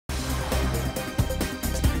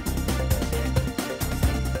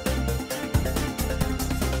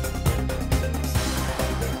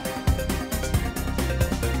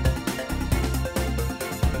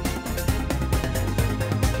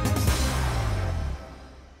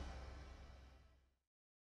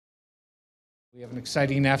We have an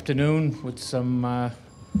exciting afternoon with some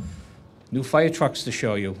new fire trucks to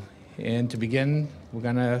show you. And to begin, we're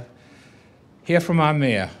going to hear from our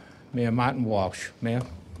mayor, Mayor Martin Walsh. Mayor.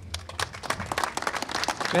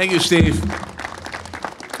 Thank you, Steve.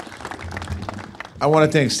 I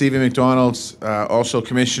want to thank Stephen McDonald, also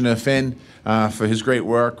Commissioner Finn, for his great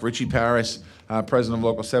work, Richie Paris, President of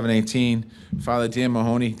Local 718, Father Dan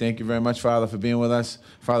Mahoney, thank you very much, Father, for being with us.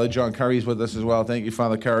 Father John Curry's with us as well. Thank you,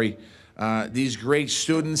 Father Curry. These great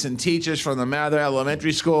students and teachers from the Mather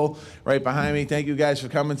Elementary School right behind me, thank you guys for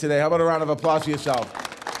coming today. How about a round of applause for yourself?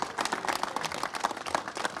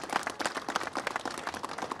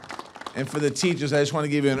 And for the teachers, I just want to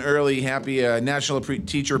give you an early, happy National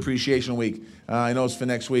Teacher Appreciation Week. I know it's for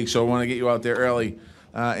next week, so I want to get you out there early.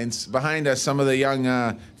 And behind us, some of the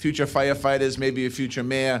young future firefighters, maybe a future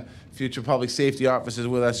mayor, future public safety officers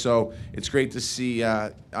with us. So it's great to see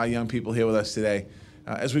our young people here with us today.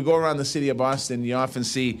 As we go around the city of Boston, you often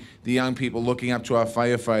see the young people looking up to our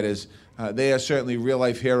firefighters. They are certainly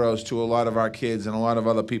real-life heroes to a lot of our kids and a lot of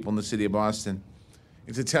other people in the city of Boston.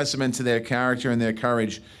 It's a testament to their character and their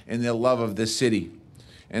courage and their love of this city.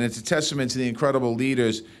 And it's a testament to the incredible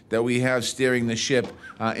leaders that we have steering the ship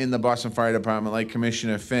in the Boston Fire Department, like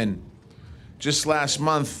Commissioner Finn. Just last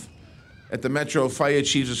month at the Metro Fire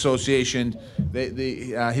Chiefs Association,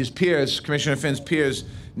 his peers, Commissioner Finn's peers,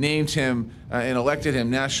 named him and elected him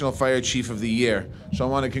National Fire Chief of the Year. So I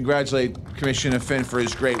want to congratulate Commissioner Finn for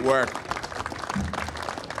his great work.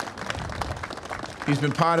 He's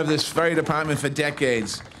been part of this fire department for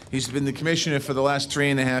decades. He's been the commissioner for the last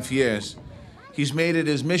 3.5 years. He's made it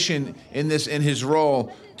his mission in his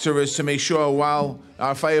role to make sure while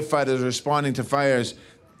our firefighters are responding to fires,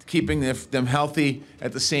 keeping them healthy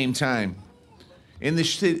at the same time. In the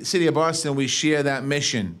city of Boston, we share that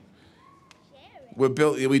mission.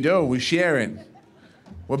 We share it.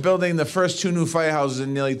 We're building the first 2 new firehouses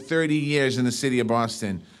in nearly 30 years in the city of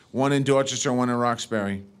Boston, one in Dorchester and one in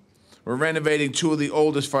Roxbury. We're renovating 2 of the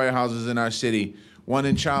oldest firehouses in our city, one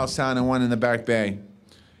in Charlestown and one in the Back Bay.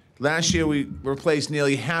 Last year, we replaced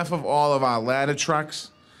nearly half of all of our ladder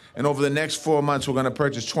trucks, and over the next 4 months, we're going to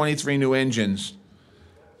purchase 23 new engines.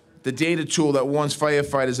 The data tool that warns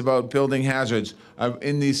firefighters about building hazards are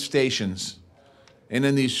in these stations and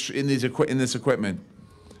in this equipment.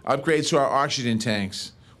 Upgrades to our oxygen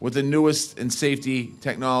tanks with the newest in safety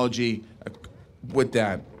technology with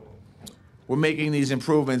that. We're making these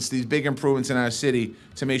improvements, these big improvements in our city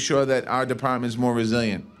to make sure that our department is more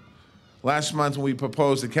resilient. Last month, when we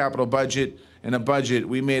proposed a capital budget and a budget,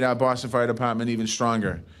 we made our Boston Fire Department even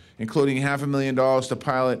stronger, including $500,000 to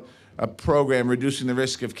pilot a program reducing the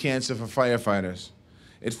risk of cancer for firefighters.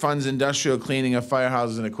 It funds industrial cleaning of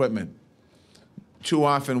firehouses and equipment. Too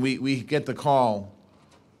often, we get the call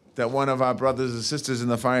that one of our brothers and sisters in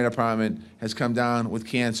the fire department has come down with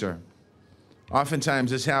cancer.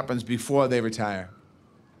 Oftentimes, this happens before they retire.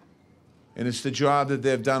 And it's the job that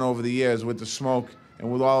they've done over the years with the smoke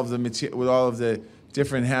and with all of the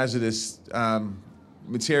different hazardous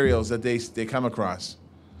materials that they come across.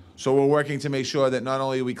 So we're working to make sure that not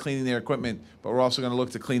only are we cleaning their equipment, but we're also going to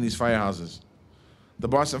look to clean these firehouses. The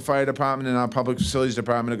Boston Fire Department and our Public Facilities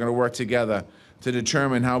Department are going to work together to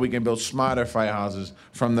determine how we can build smarter firehouses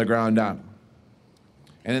from the ground up.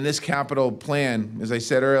 And in this capital plan, as I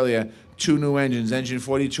said earlier, 2 new engines, Engine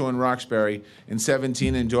 42 in Roxbury and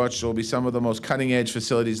 17 in Dorchester, will be some of the most cutting-edge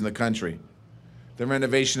facilities in the country. The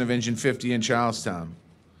renovation of Engine 50 in Charlestown.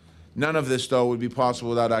 None of this, though, would be possible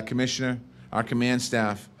without our commissioner, our command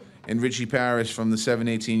staff, and Richie Paris from the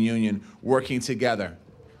 718 Union working together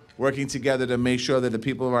to make sure that the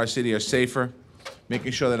people of our city are safer,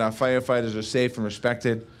 making sure that our firefighters are safe and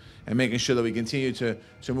respected, and making sure that we continue to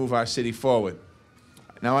move our city forward.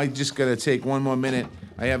 Now, I just got to take 1 more minute.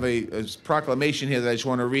 I have a proclamation here that I just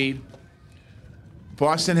want to read.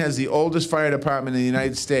 Boston has the oldest fire department in the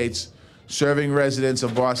United States, serving residents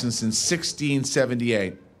of Boston since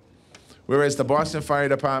 1678. Whereas the Boston Fire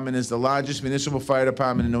Department is the largest municipal fire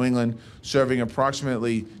department in New England, serving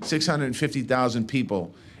approximately 650,000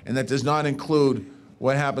 people. And that does not include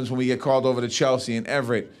what happens when we get called over to Chelsea and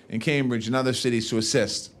Everett and Cambridge and other cities to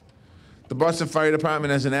assist. The Boston Fire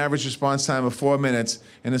Department has an average response time of 4 minutes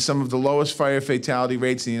and has some of the lowest fire fatality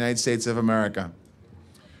rates in the United States of America.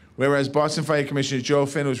 Whereas Boston Fire Commissioner Joe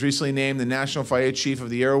Finn was recently named the National Fire Chief of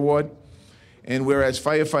the Year Award, and whereas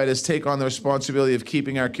firefighters take on the responsibility of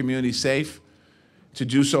keeping our community safe, to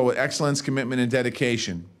do so with excellence, commitment, and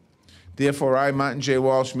dedication. Therefore, I, Martin J.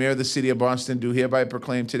 Walsh, Mayor of the City of Boston, do hereby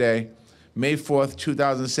proclaim today, May 4th,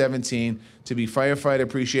 2017, to be Firefighter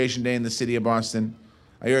Appreciation Day in the City of Boston.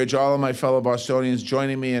 I urge all of my fellow Bostonians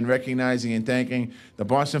joining me in recognizing and thanking the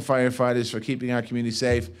Boston firefighters for keeping our community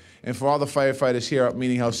safe. And for all the firefighters here at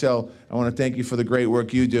Meeting House Hill, I want to thank you for the great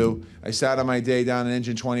work you do. I started my day down in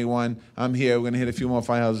Engine 21. I'm here. We're going to hit a few more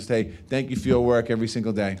firehouses today. Thank you for your work every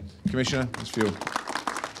single day. Commissioner, it's for you.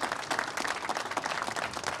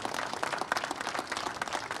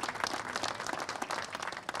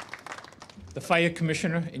 The Fire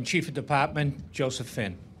Commissioner and Chief of Department, Joseph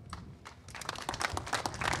Finn.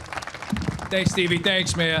 Thanks, Stevie.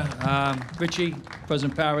 Thanks, Mayor. Richie,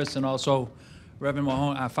 President Paris, and also Reverend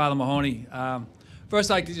Mahoney, Father Mahoney.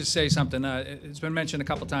 First, I'd like to just say something. It's been mentioned a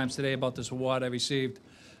couple times today about this award I received,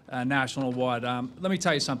 national award. Let me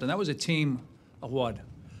tell you something. That was a team award.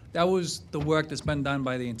 That was the work that's been done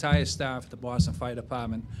by the entire staff at the Boston Fire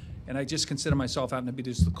Department. And I just consider myself having to be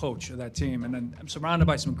just the coach of that team. And then I'm surrounded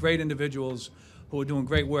by some great individuals who are doing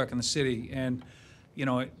great work in the city. And you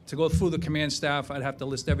know, to go through the command staff, I'd have to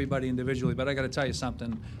list everybody individually, but I got to tell you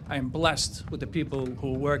something. I am blessed with the people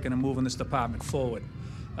who are working and moving this department forward.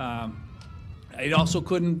 I also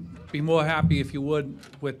couldn't be more happy, if you would,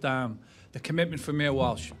 with the commitment for Mayor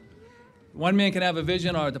Walsh. One man can have a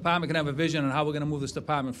vision, or a department can have a vision on how we're going to move this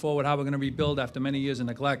department forward, how we're going to rebuild after many years of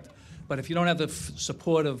neglect. But if you don't have the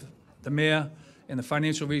support of the mayor and the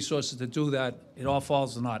financial resources to do that, it all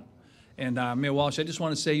falls to naught. And Mayor Walsh, I just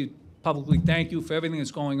want to say publicly thank you for everything that's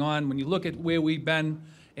going on. When you look at where we've been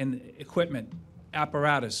in equipment,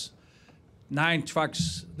 apparatus, 9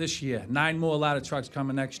 trucks this year, 9 more ladder trucks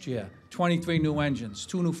coming next year, 23 new engines,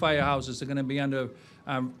 2 new firehouses are going to be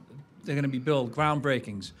they're going to be built,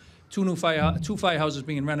 groundbreakings, 2 firehouses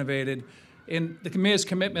being renovated, and the mayor's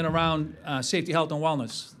commitment around safety, health, and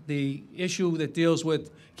wellness. The issue that deals with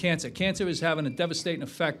cancer. Cancer is having a devastating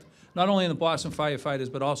effect not only on the Boston firefighters,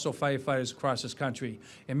 but also firefighters across this country.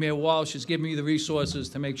 And Mayor Walsh has given me the resources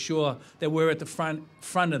to make sure that we're at the front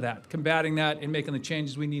of that, combating that and making the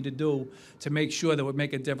changes we need to do to make sure that we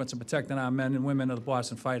make a difference in protecting our men and women of the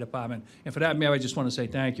Boston Fire Department. And for that, Mayor, I just want to say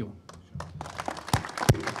thank you.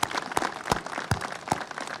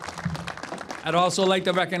 I'd also like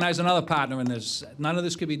to recognize another partner in this. None of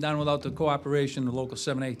this could be done without the cooperation of Local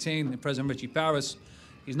 718 and President Richie Paris.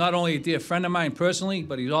 He's not only a dear friend of mine personally,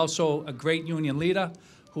 but he's also a great union leader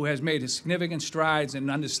who has made significant strides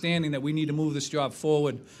in understanding that we need to move this job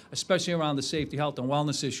forward, especially around the safety, health, and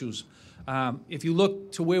wellness issues. If you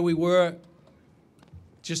look to where we were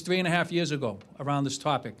just 3.5 years ago around this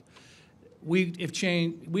topic, we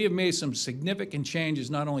have made some significant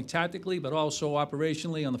changes, not only tactically, but also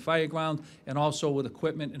operationally on the fire ground, and also with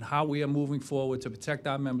equipment and how we are moving forward to protect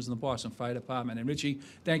our members in the Boston Fire Department. And Richie,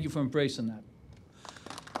 thank you for embracing that.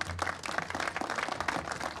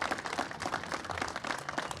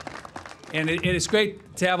 And it is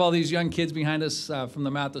great to have all these young kids behind us from the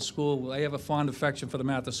Mather School. I have a fond affection for the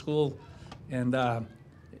Mather School, and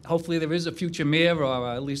hopefully there is a future mayor, or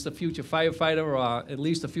at least a future firefighter, or at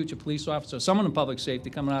least a future police officer, someone in public safety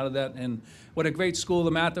coming out of that. And what a great school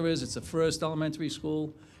the Mather is. It's the first elementary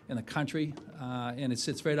school in the country, and it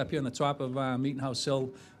sits right up here on the top of Meeting House Hill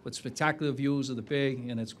with spectacular views of the bay,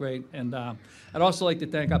 and it's great. And I'd also like to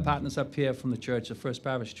thank our partners up here from the church, the First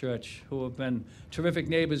Parish Church, who have been terrific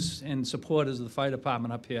neighbors and supporters of the fire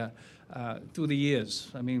department up here through the years.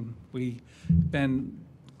 I mean, we've been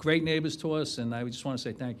great neighbors to us, and I just want to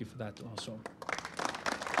say thank you for that also.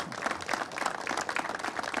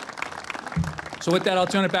 So with that, I'll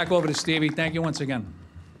turn it back over to Stevie. Thank you once again.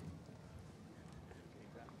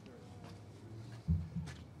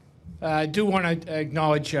 I do want to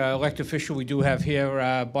acknowledge elected official we do have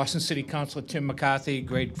here, Boston City Councilor Tim McCarthy,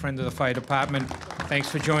 great friend of the fire department. Thanks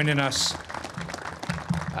for joining us.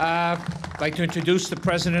 I'd like to introduce the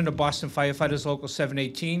president of Boston Firefighters Local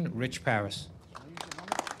 718, Rich Paris.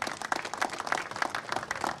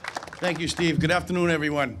 Thank you, Steve. Good afternoon,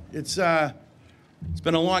 everyone. It's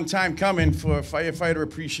been a long time coming for Firefighter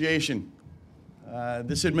Appreciation.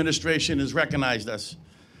 This administration has recognized us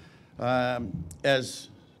as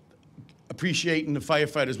appreciating the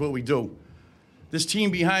firefighters, what we do. This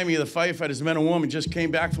team behind me, the firefighters, men and women, just came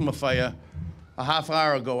back from a fire a half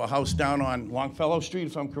hour ago, a house down on Longfellow Street,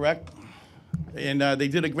 if I'm correct. And they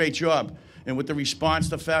did a great job. And with the response,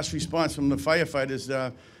 the fast response from the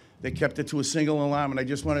firefighters, they kept it to a single alarm. And I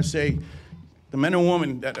just want to say, the men and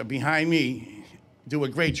women that are behind me do a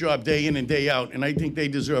great job day in and day out. And I think they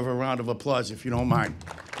deserve a round of applause, if you don't mind.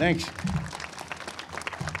 Thanks.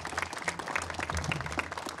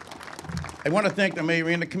 I want to thank the mayor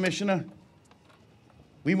and the commissioner.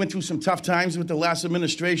 We went through some tough times with the last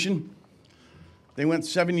administration. They went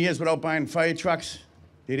 7 years without buying fire trucks.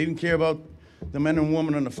 They didn't care about the men and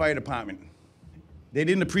women in the fire department. They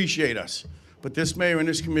didn't appreciate us. But this mayor and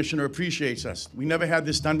this commissioner appreciates us. We never had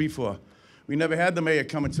this done before. We never had the mayor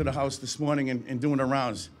coming to the house this morning and doing the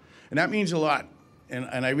rounds. And that means a lot.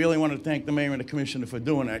 And I really want to thank the mayor and the commissioner for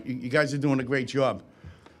doing that. You guys are doing a great job.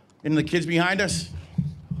 And the kids behind us,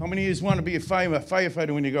 how many of you want to be a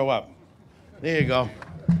firefighter when you grow up? There you go.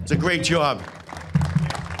 It's a great job.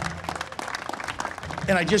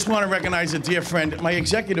 And I just want to recognize a dear friend. My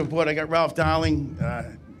executive board, I got Ralph Darling,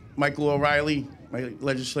 Michael O'Reilly, my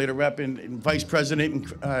legislative rep, and vice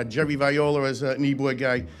president, and Jerry Viola as an e-board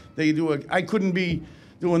guy. I couldn't be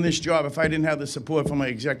doing this job if I didn't have the support from my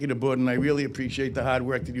executive board, and I really appreciate the hard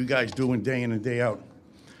work that you guys do day in and day out.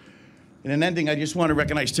 And in ending, I just want to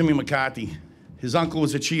recognize Timmy McCarthy. His uncle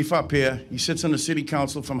was a chief up here. He sits on the city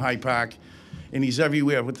council from Hyde Park, and he's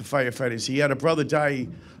everywhere with the firefighters. He had a brother die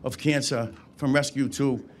of cancer from Rescue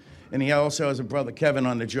 2, and he also has a brother, Kevin,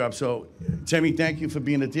 on the job. So, Timmy, thank you for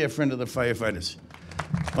being a dear friend of the firefighters.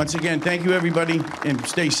 Once again, thank you, everybody, and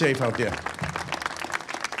stay safe out there.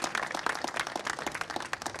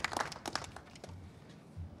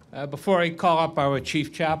 Before I call up our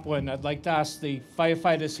chief chaplain, I'd like to ask the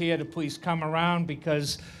firefighters here to please come around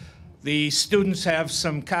because the students have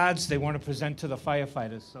some cards they want to present to the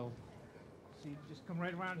firefighters. So just come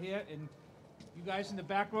right around here, and you guys in the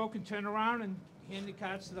back row can turn around and hand the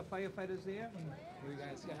cards to the firefighters there. And you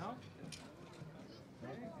guys can help.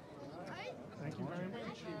 Thank you very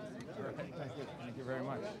much. Thank you very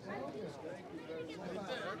much.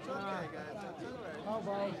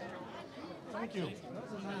 Thank you.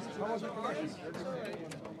 How was it?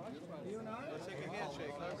 Let's take a handshake.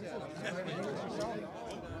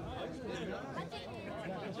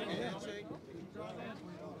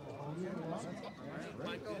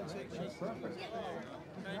 Michael, take this. Thank you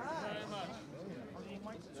very much.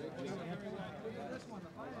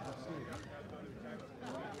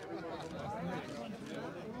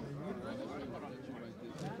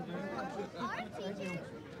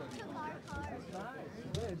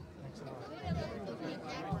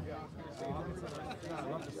 I'd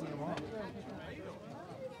love to see them all.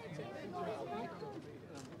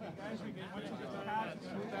 Guys, we get once you get the cards,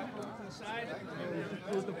 move back over to the side.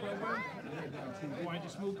 Conclude the program. You want to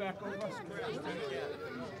just move back over?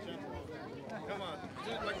 Come on,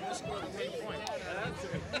 just like this score the main point. That's it.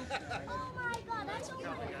 Oh my God, that's so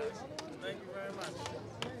good. Thank you very much.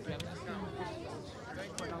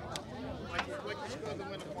 Thank you. Like you scored the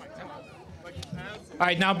winning point. Come on. All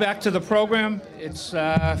right, now back to the program. It's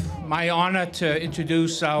my honor to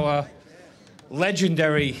introduce our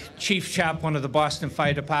legendary chief chaplain of the Boston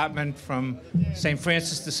Fire Department from St.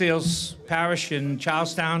 Francis de Sales Parish in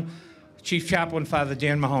Charlestown, Chief Chaplain Father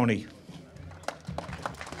Dan Mahoney.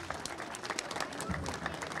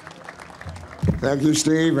 Thank you,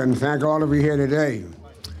 Steve, and thank all of you here today.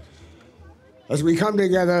 As we come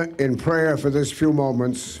together in prayer for this few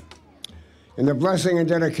moments, in the blessing and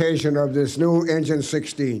dedication of this new Engine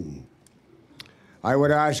 16, I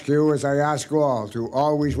would ask you, as I ask all, to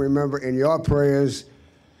always remember in your prayers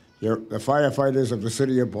the firefighters of the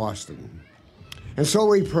city of Boston. And so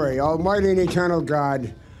we pray, Almighty and eternal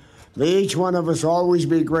God, may each one of us always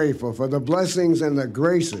be grateful for the blessings and the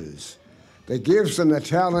graces, the gifts and the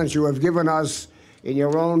talents you have given us in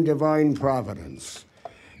your own divine providence.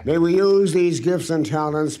 May we use these gifts and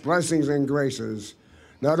talents, blessings and graces,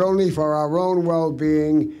 not only for our own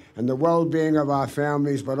well-being and the well-being of our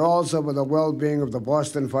families, but also for the well-being of the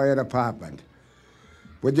Boston Fire Department.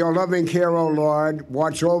 With your loving care, O Lord,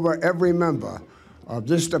 watch over every member of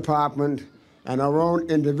this department and our own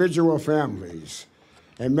individual families.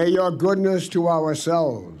 And may your goodness to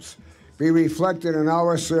ourselves be reflected in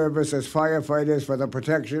our service as firefighters for the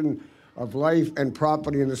protection of life and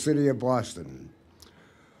property in the city of Boston.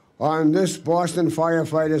 On this Boston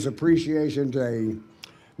Firefighters Appreciation Day,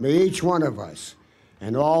 may each one of us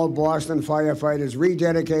and all Boston firefighters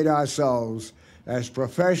rededicate ourselves as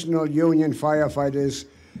professional union firefighters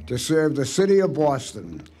to serve the city of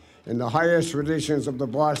Boston in the highest traditions of the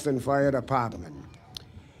Boston Fire Department.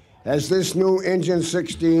 As this new Engine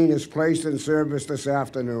 16 is placed in service this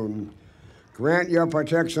afternoon, grant your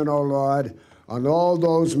protection, O Lord, on all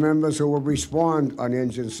those members who will respond on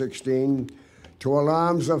Engine 16 to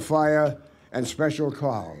alarms of fire and special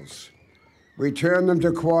calls. Return them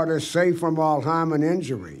to quarters safe from all harm and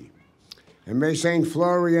injury. And may St.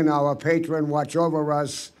 Florian, our patron, watch over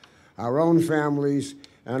us, our own families,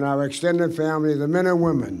 and our extended family, the men and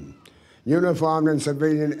women, uniformed and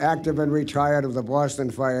civilian, active and retired of the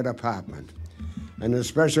Boston Fire Department. In a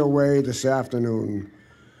special way this afternoon,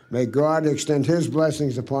 may God extend his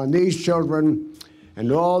blessings upon these children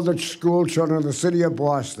and all the school children of the city of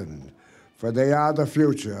Boston, for they are the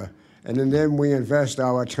future, and in them we invest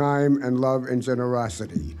our time and love and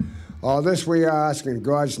generosity. All this we ask in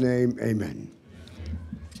God's name, amen.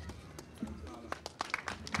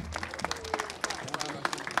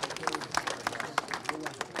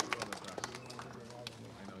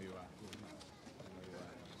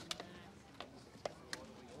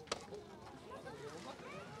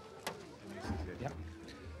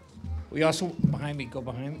 We also, behind me, go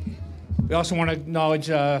behind me. We also want to acknowledge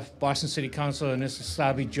Boston City Councilor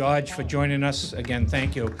Anastasia George for joining us. Again,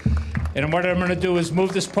 thank you. And what I'm going to do is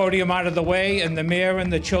move this podium out of the way, and the mayor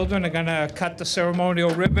and the children are going to cut the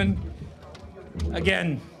ceremonial ribbon.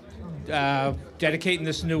 Again, dedicating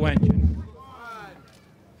this new engine.